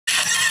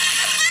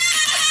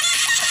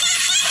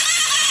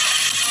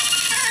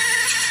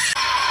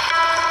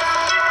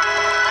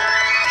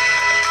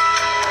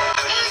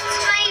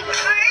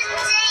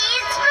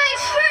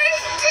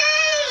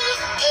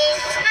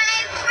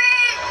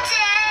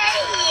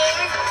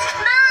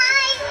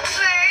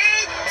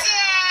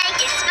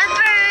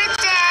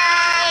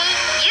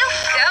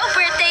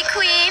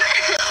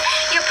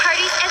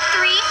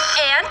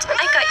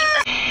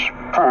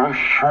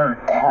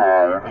Really?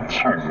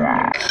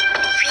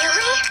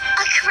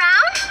 A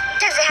crown?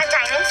 Does it have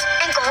diamonds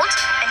and gold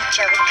and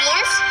jelly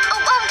beans? Oh,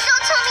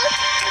 don't tell me.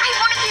 I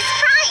want to be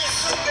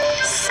surprised.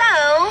 So,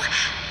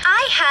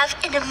 I have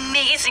an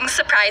amazing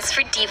surprise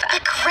for Diva.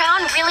 The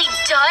crown really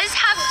does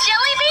have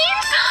jelly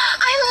beans?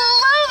 I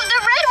love the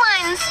red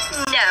ones.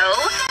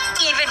 No,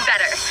 even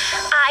better.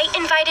 I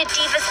invited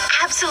Diva's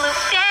absolute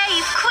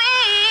fave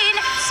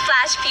queen,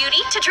 Splash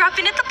Beauty, to drop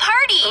in at the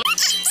party.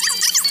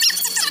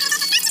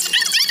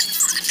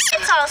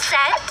 It's all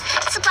set.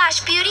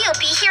 Splash Beauty will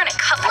be here in a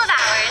couple of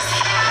hours.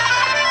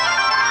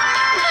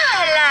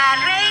 Hola,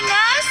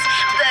 reinas.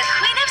 The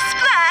Queen of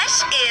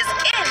Splash is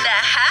in the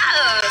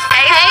house.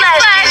 Hey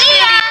Splash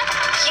Beauty.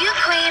 You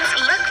queens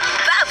look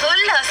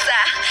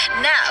fabulosa.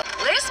 Now,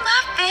 where's my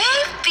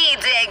fave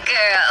B-Day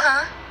girl?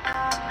 Huh?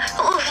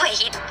 Oh,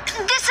 wait,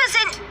 this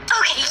isn't...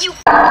 Okay, you...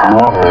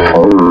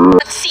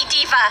 Let's see,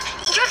 Diva.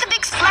 You're the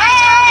big Splash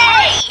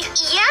Beauty.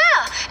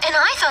 Yeah, and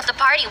I thought the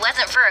party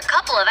wasn't for a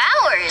couple of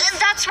hours.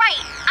 That's right.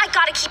 I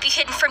gotta keep you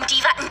hidden from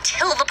Diva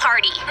until the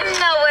party.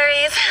 No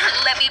worries.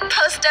 Let me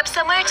post up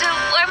somewhere to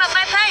warm up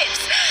my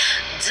pipes.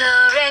 Do,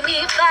 re,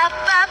 mi, fa,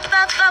 fa,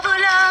 fa,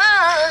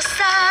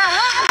 fabulosa.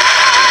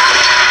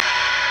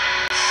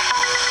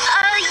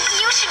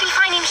 You should be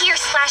fine in here,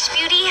 Splash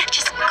Beauty.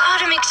 Just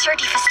gotta make sure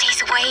Diva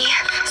stays away.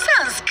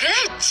 Sounds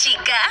good,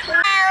 chica.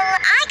 Well,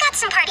 I got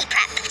some party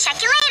prep.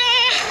 Check you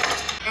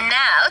later.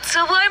 Now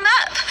to warm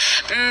up.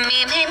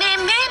 Me, me, me,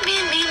 me,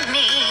 me, me,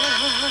 me.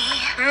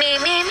 Me,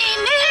 me, me,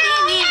 me,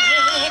 me, me,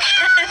 me.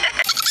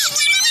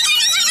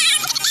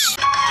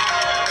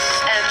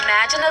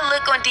 Imagine the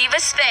look on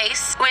Diva's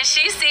face when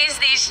she sees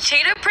these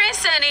cheetah print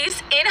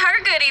sunnies in her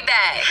goodie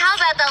bag. How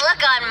about the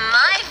look on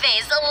my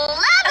face? Love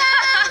it!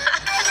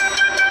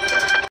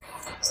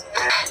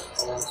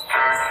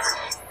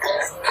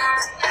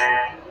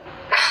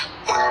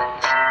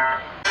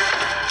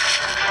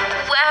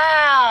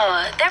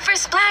 Wow, they're for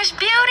Splash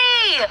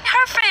Beauty.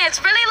 Her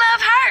friends really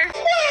love her.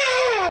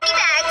 Goodie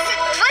bags.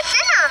 What's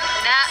in them?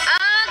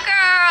 Nuh-uh,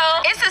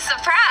 girl. It's a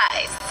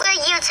surprise. Will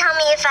you tell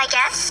me if I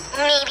guess?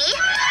 Maybe.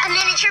 A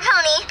miniature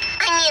pony.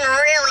 I mean,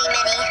 really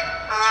mini.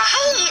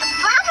 Hey,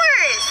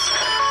 flowers!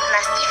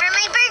 Must be for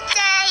my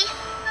birthday.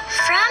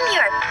 From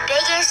your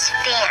biggest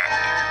fan.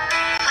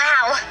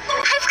 Wow,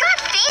 I've got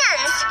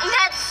fans.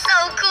 That's so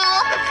cool.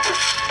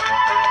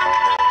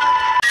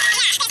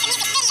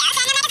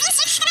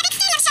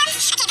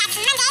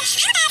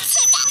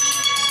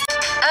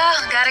 Oh,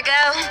 gotta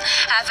go.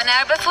 Half an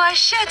hour before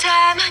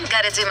showtime.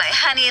 Gotta do my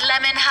honey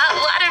lemon hot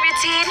water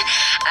routine.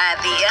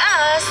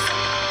 Adios.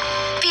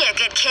 Be a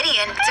good kitty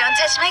and don't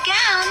touch my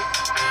gown.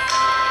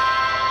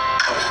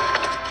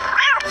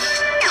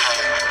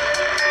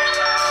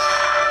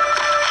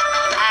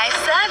 I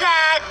saw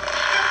that.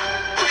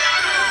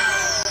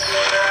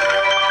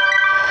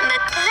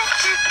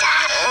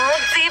 Oh,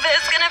 Diva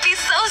is gonna be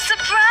so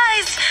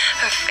surprised.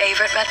 Her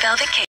favorite red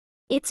velvet cake.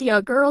 It's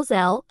your girls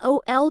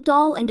LOL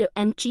doll and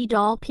MG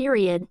doll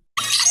period.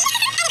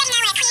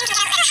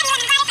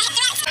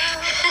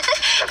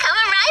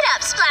 Coming right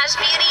up, Splash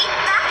Beauty.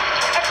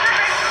 It's my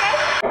birthday.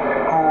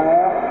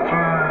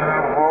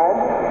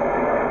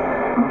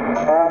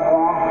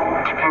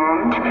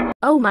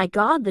 Oh my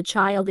god, the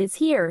child is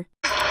here.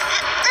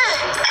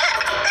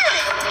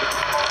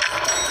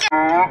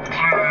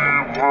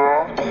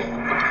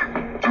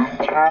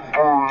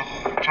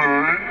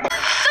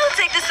 Don't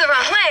take this the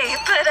wrong way,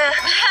 but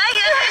I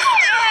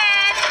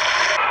understand.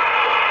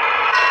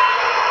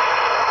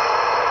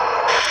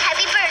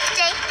 Happy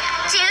birthday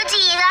to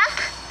Diva.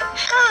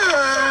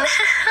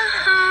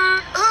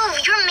 Oh,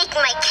 you're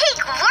making my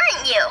cake,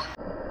 weren't you?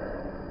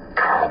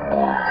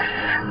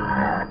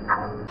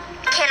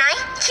 Can I?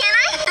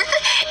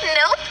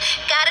 Nope,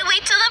 gotta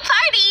wait till the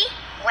party.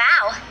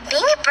 Wow,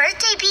 being a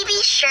birthday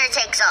BB sure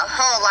takes a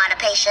whole lot of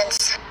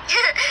patience.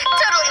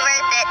 Totally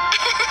worth it.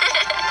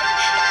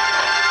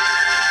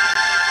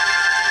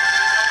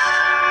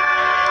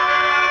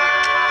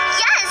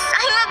 Yes,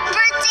 I'm a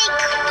birthday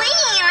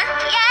queen.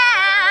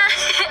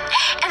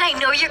 Yeah. And I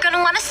know you're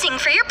gonna want to sing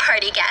for your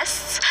party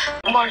guests.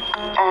 Like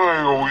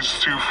I always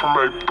do for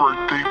my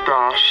birthday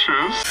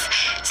bashes.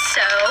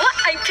 So,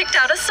 I picked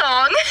out a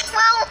song.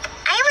 Well,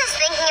 I was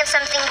thinking of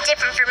something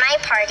different for my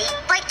party,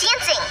 like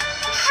dancing.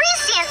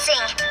 Freeze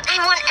dancing.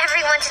 I want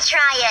everyone to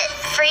try it.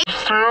 Free.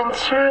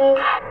 Dancing?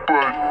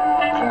 But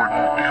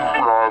wouldn't you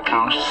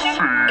rather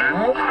sing?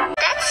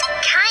 That's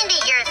kinda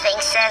your thing,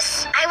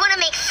 sis. I want to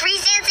make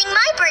freeze dancing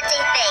my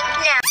birthday thing.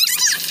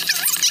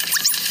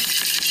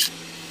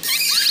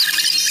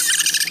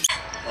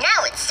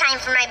 Now it's time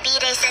for my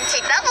B-Day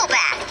scented bubble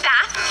bath.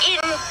 Bath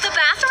in the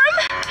bathroom?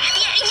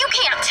 Yeah, you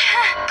can't.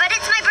 But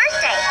it's my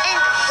birthday,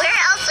 and where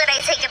else would I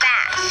take a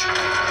bath?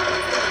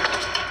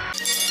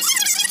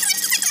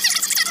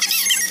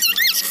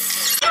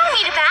 You don't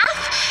need a bath.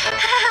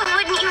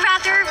 Wouldn't you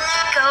rather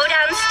go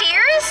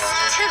downstairs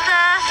to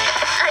the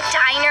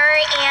diner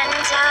and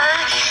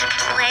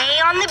play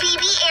on the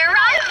BB air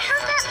ride?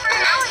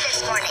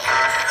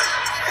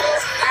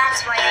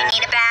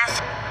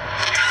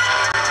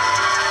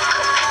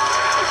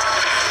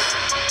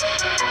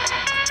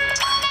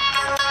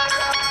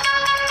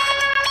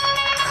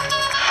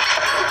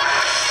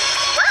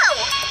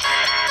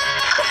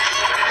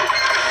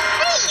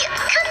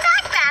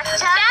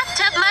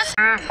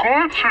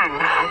 kitchen.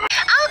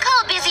 I'll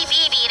call Busy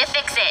BB to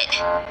fix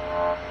it.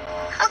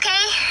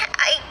 Okay,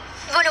 I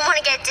wouldn't want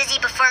to get dizzy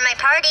before my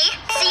party.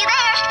 See you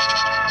there.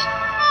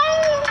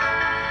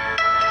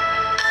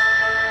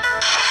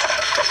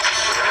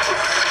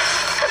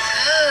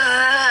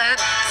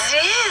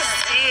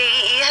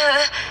 Dizzy.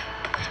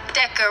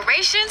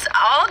 Decorations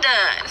all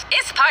done.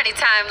 It's party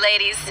time,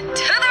 ladies. To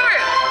the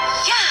room.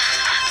 Yeah,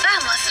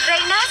 vamos,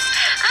 reinas.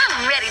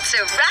 I'm ready to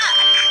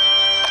rock.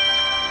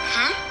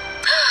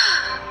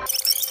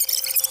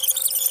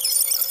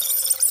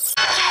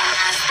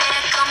 Llenas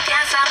de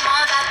confianza,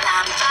 moda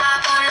tan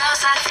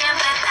fabulosa,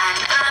 siempre tan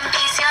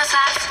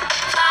ambiciosas.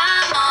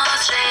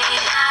 Vamos,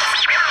 reinas.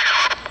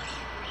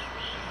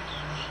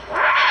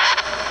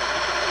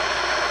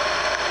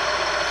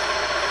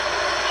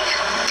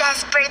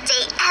 Best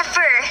birthday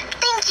ever.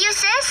 Thank you,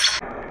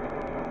 sis.